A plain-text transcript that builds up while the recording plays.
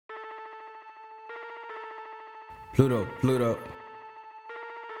PLUTOHENDRIX.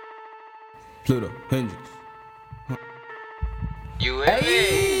 You with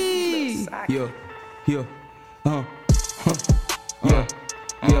me? Yeah. Yeah.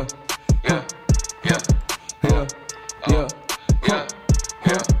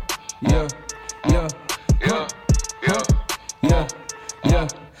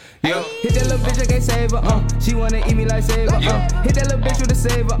 Hit that little bitch, I can't save her, she wanna eat me like Saber, hit that little bitch with a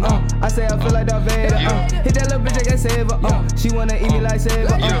saber, I say I feel like DarkVader, hit that little bitch, I can't save her, she wanna eat me like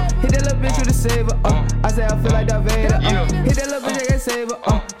Saber, hit that little bitch with a saber, I say I feel like DarkVader, hit that little bitch, I can't save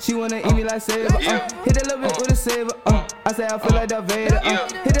her, she wanna eat me like Saber, hit that little bitch with a saber, I say I feel like DarkVader,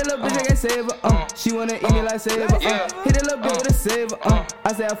 hit that little bitch, I can't save her, she wanna eat me like Saber, hit that little bitch with a saber,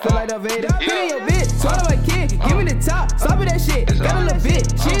 I say I feel like DarkVader, hit your bitch, swallow my kid, give me the top, stop with that shit, got a little bitch,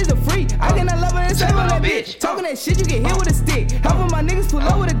 she is a freak, I cannot love her and save her that bitch. Talking that shit, you get hit with a stick. Half of my niggas pull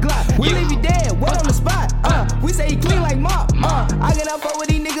up with a Glock. We leave you dead, what on the spot? We say he clean like mop. I cannot fuck with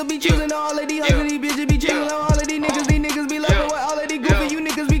these niggas, be choosing all of these hoes, these bitches be choosing on all of these niggas be loving what all of these goofy, you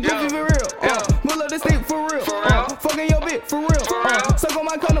niggas be goofy for real. Pull up the stick for real. Fucking your bitch for real. Suck on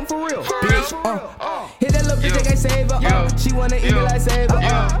my condom for real. Bitch. Hit that little bitch, I can't save her. She wanna eat me like Saber.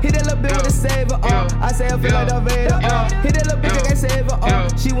 Hit that little bitch with a saber. I say I feel like DarkVader. Hit that little bitch, I can't save her.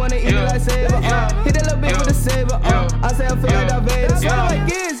 She wanna eat me like Saber. Hit that little bitch with a saber. I say I feel like DarkVader. Swallow like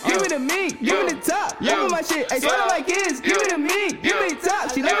kids, give me the meat, give me the top. Loving my shit, hey, swallow like kids, give me the meat, give me the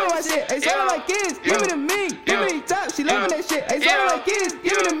top. She loving my shit, hey, swallow like kids, give me the meat, give me the top. She loving that shit, hey, swallow like kids,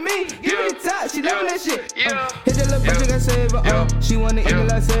 give me the meat, give me the top. She loving that shit. Hit that little bitch, I can't save her. She wanna eat me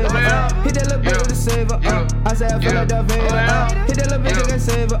like Saber. Hit that little bitch with a saber. I say I feel like DarkVader. Hit that little bitch, I can't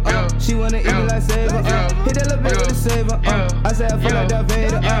save her. She wanna eat me like Saber. Hit that little bitch with a saber. I say I feel like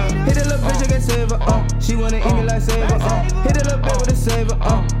DarkVader. Hit that little bitch, I can't save her. She wanna eat me like Saber. Hit that little bitch with a saber.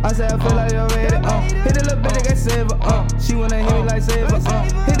 I say I feel like DarkVader. Hit that little bitch, I can't save her. She wanna hit me like Saber.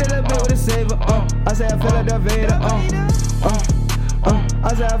 Hit that little bitch with a saber. I say I feel like DarkVader.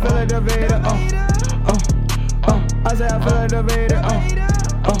 I say I feel like DarkVader. I say I feel like DarkVader.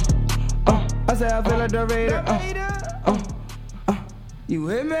 I say I feel like DarkVader. You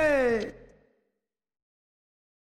hit me.